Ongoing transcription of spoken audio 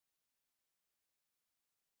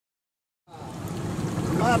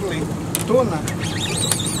marlin, tuna.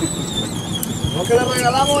 ¿No que le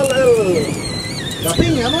regalamos la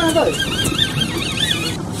piña, no es verdad?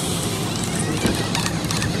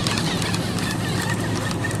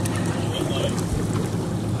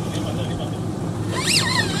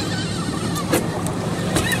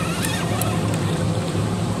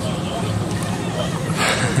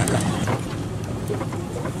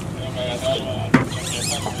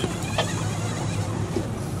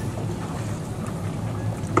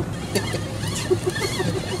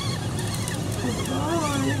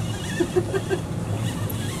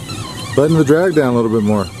 Letting the drag down a little bit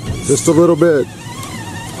more. Just a little bit.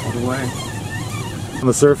 All the way. On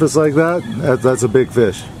the surface like that, that's a big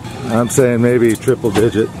fish. I'm saying maybe triple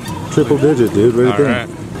digit. Triple digit, dude. What do you think? Right.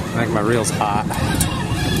 I think my reel's hot.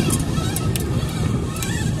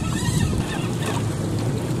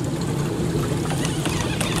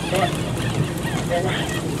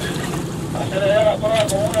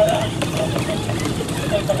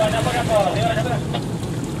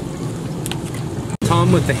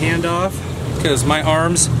 Tom with the handoff because my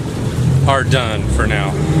arms are done for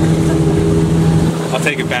now. I'll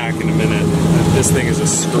take it back in a minute. This thing is a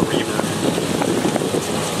screamer.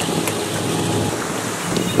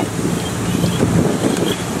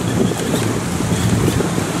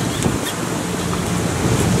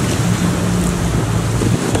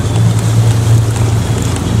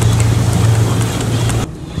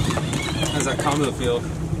 How's that combo feel?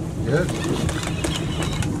 Good.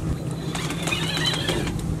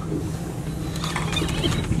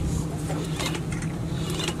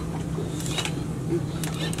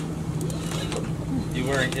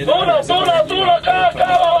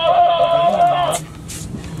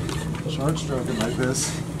 Short stroking like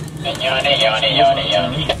this.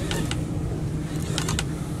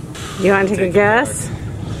 You want to take a guess?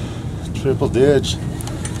 Triple dig.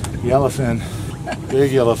 Yellowfin.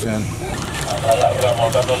 Big yellowfin.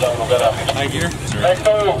 High gear?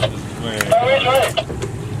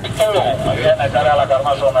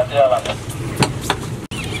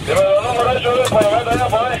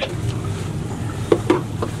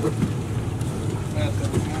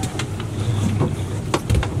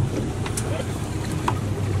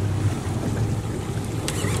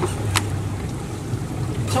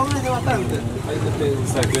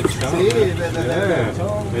 Is that good stuff?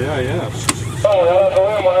 Yeah.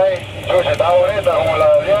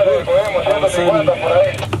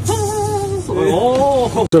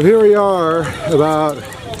 So here we are, about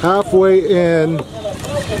halfway in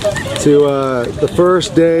to the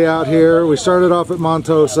first day out here. We started off at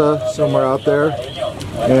Montosa, somewhere out there,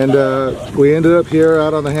 and we ended up here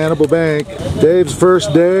out on the Hannibal Bank. Dave's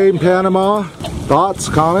first day in Panama. Thoughts,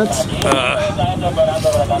 comments?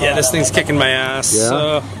 Yeah, this thing's kicking my ass. Yeah.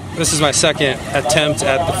 So this is my second attempt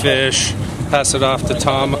at the fish. Passed it off to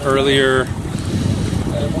Tom earlier.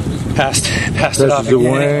 Passed it off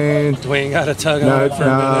again. Dwayne got a tug on it for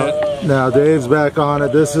a minute. Now Dave's back on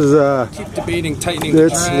it. This is keep debating tightening the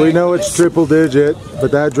drag. We know it's triple digit,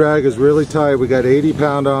 but that drag is really tight. We got 80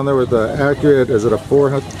 pound on there with the Accurate. Is it a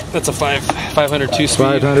 400? That's a 502 speed.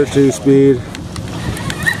 502 speed.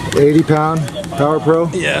 80 pound Power Pro?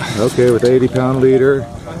 Yeah. Okay, with 80 pound leader.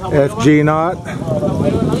 FG knot.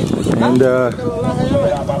 And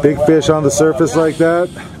big fish on the surface like that.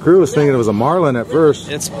 Crew was thinking it was a marlin at first.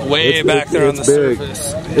 It's way back there on the big.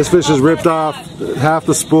 surface. This fish has ripped off half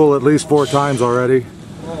the spool at least 4 times already.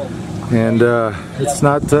 And it's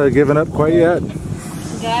not giving up quite yet.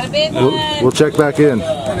 Got a big one. We'll check back in.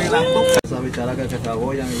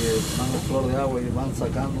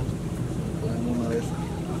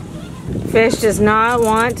 Fish does not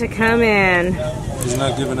want to come in. He's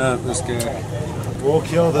not giving up, this guy. We'll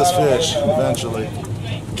kill this fish eventually.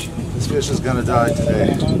 This fish is gonna die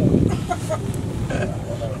today.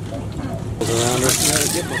 Around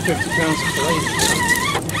us. Get my 50 pounds of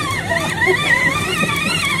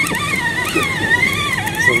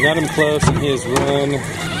So we got him close and he has run.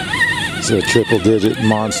 It's a triple digit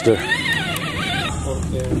monster.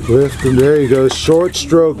 Lift him, there he goes. Short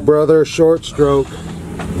stroke, brother, short stroke.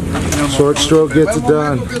 Short stroke gets it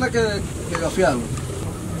done.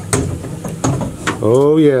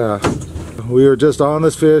 Oh yeah. We were just on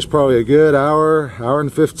this fish probably a good hour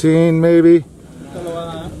and 15 maybe.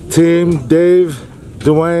 Team Dave,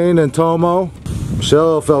 Dwayne, and Tomo.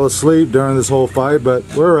 Michelle fell asleep during this whole fight, but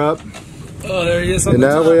we're up. Oh, there he is on and the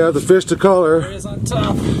now top. we have the fish to color. There he is on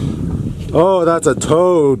top. Oh, that's a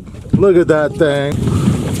toad. Look at that thing. There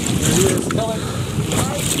he is, color.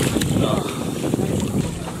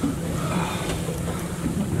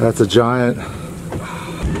 That's a giant.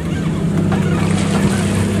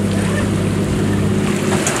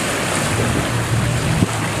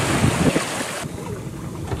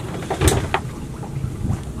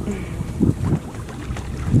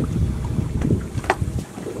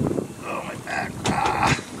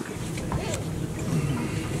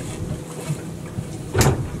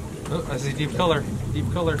 That's a deep color.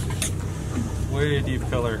 Deep color. Way deep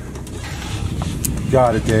color.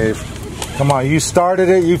 Got it, Dave. Come on, you started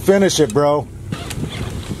it, you finish it, bro.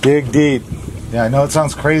 Dig deep. Yeah, I know it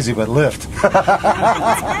sounds crazy, but lift.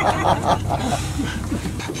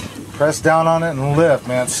 Press down on it and lift,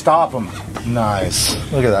 man. Stop them. Nice.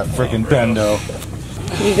 Look at that freaking bendo.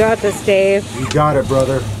 You got this, Dave. You got it,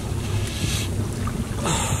 brother.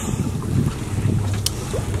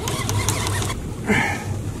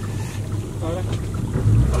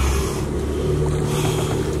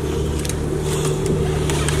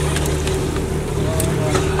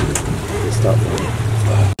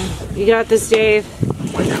 You got this, Dave.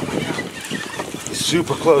 He's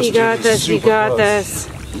super close. You got this. You got this.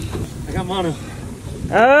 I got mono.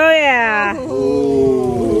 Oh yeah.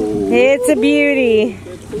 Ooh. It's a beauty.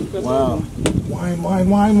 Wow. Wine, wine,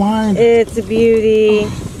 wine, wine. It's a beauty.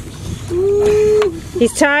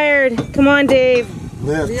 He's tired. Come on, Dave.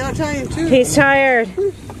 Lift. He's tired.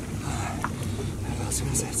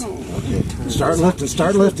 Start lifting,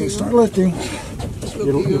 start lifting, start lifting.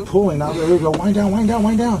 You're pulling now. There we go. Wind down, wind down,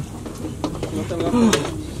 wind down.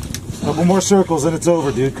 Couple more circles and it's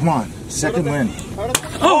over, dude. Come on. Second win.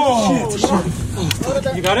 Oh,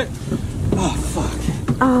 shit. You got it? Oh, fuck.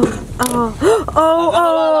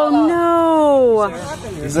 Oh, no.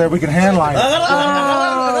 Is there? We can hand line it.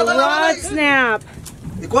 Oh, rod snap.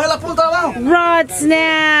 Rod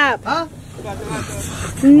snap.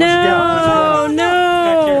 No,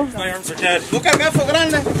 no. My arms are dead. Oh,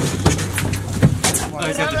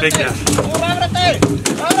 he's got the big gaff.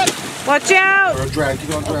 Watch out. Keep on drag,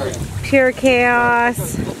 keep on drag. Pure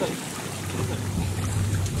chaos.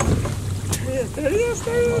 There he is.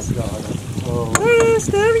 Oh.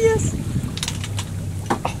 There he is.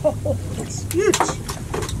 Oh, it's huge.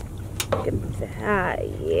 Look at that,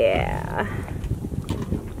 yeah.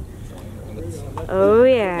 Oh,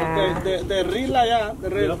 yeah. The reel, yeah, the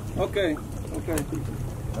reel. Okay, okay.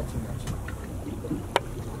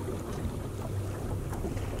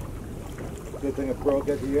 Good thing it broke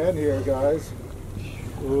at the end here, guys.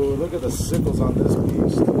 Ooh, look at the sickles on this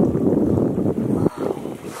beast.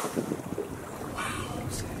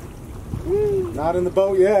 Wow. Not in the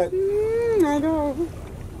boat yet. I know.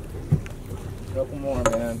 Couple more,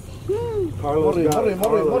 man. More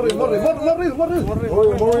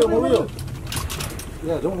reel.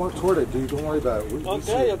 Yeah, don't walk toward it, dude. Don't worry about it.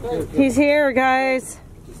 Okay. He's here, guys.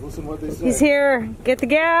 Just listen to what they say. He's here. Get the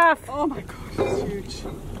gaff. Oh my gosh, it's huge.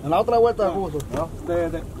 En la otra vuelta, justo.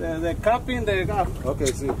 De capping, de gaff. Okay,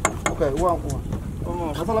 see. Okay, one.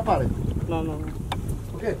 No, no la pare. No.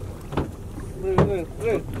 Okay.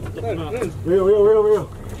 Real.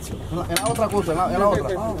 En la otra cosa, en la otra.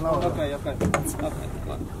 Okay.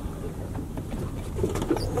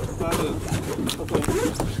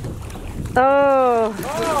 Oh.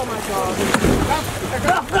 Oh my God.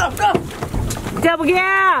 Gaff. Double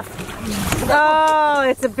gaff. Oh,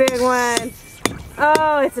 it's a big one.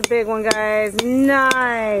 Oh, it's a big one, guys.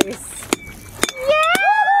 Nice.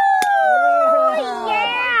 Yeah!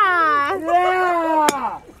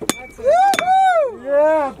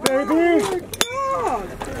 Yeah, baby.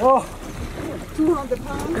 Oh. 200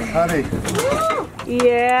 pounds. Honey.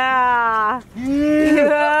 Yeah.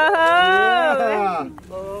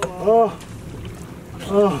 Oh.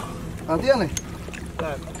 ¿Entiendes?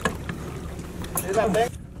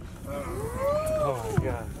 Oh my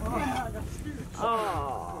God.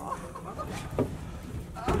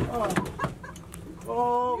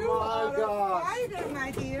 Oh my God. Spider, my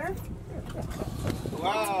dear.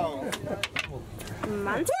 Wow.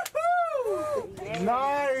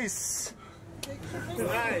 Nice.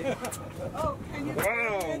 Oh, can you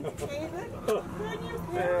save it?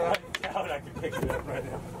 I can pick it up right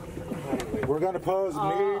now. We're going to pose me,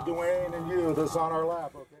 Dwayne, and you. This on our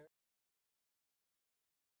lap.